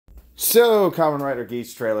So, Kamen Rider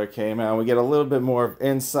Geats trailer came out. We get a little bit more of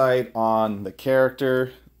insight on the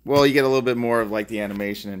character. Well, you get a little bit more of like the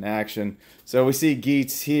animation and action. So we see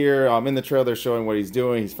Geats here. In the trailer, they're showing what he's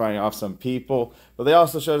doing. He's fighting off some people. But they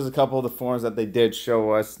also showed us a couple of the forms that they did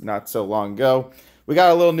show us not so long ago. We got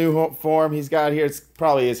a little new form he's got here. It's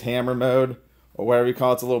probably his hammer mode, or whatever you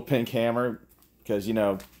call it. It's a little pink hammer. Because, you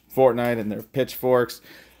know, Fortnite and their pitchforks.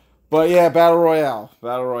 But yeah, Battle Royale.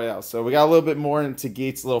 Battle Royale. So we got a little bit more into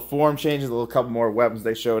Geats' little form changes, a little couple more weapons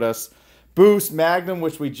they showed us. Boost Magnum,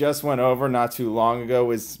 which we just went over not too long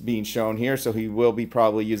ago, is being shown here. So he will be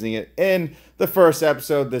probably using it in the first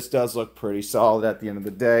episode. This does look pretty solid at the end of the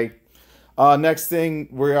day. Next thing,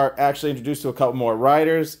 we are actually introduced to a couple more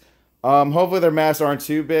riders. Hopefully their masks aren't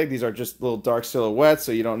too big. These are just little dark silhouettes,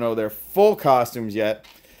 so you don't know their full costumes yet.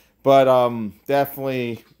 But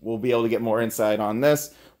definitely we'll be able to get more insight on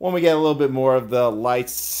this when we get a little bit more of the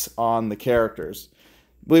lights on the characters.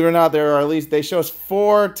 Believe it or not, there are at least, they show us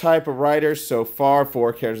 4 type of riders so far,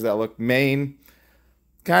 4 characters that look main.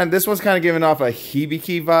 This one's kind of giving off a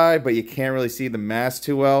Hibiki vibe, but you can't really see the mask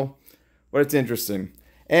too well. But it's interesting.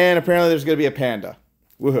 And apparently there's going to be a panda.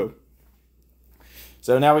 Woohoo.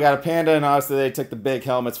 So now we got a panda, and obviously they took the big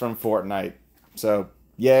helmets from Fortnite. So,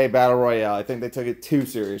 yay, Battle Royale. I think they took it too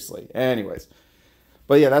seriously. Anyways.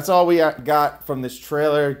 But yeah, that's all we got from this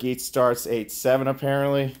trailer. Geats starts 8-7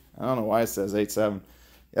 apparently. I don't know why it says 8-7.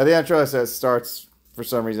 Yeah, the trailer says starts for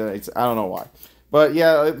some reason. I don't know why. But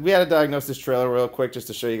yeah, we had to diagnose this trailer real quick just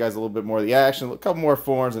to show you guys a little bit more of the action, a couple more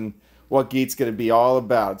forms, and what Geats going to be all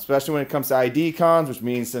about. Especially when it comes to ID cons, which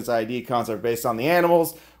means since ID cons are based on the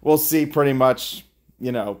animals, we'll see pretty much,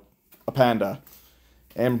 you know, a panda.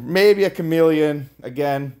 And maybe a chameleon.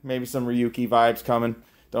 Again, maybe some Ryuki vibes coming.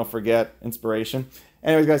 Don't forget, inspiration.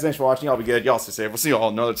 Anyways, guys, thanks for watching. Y'all be good. Y'all stay safe. We'll see you all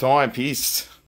another time. Peace.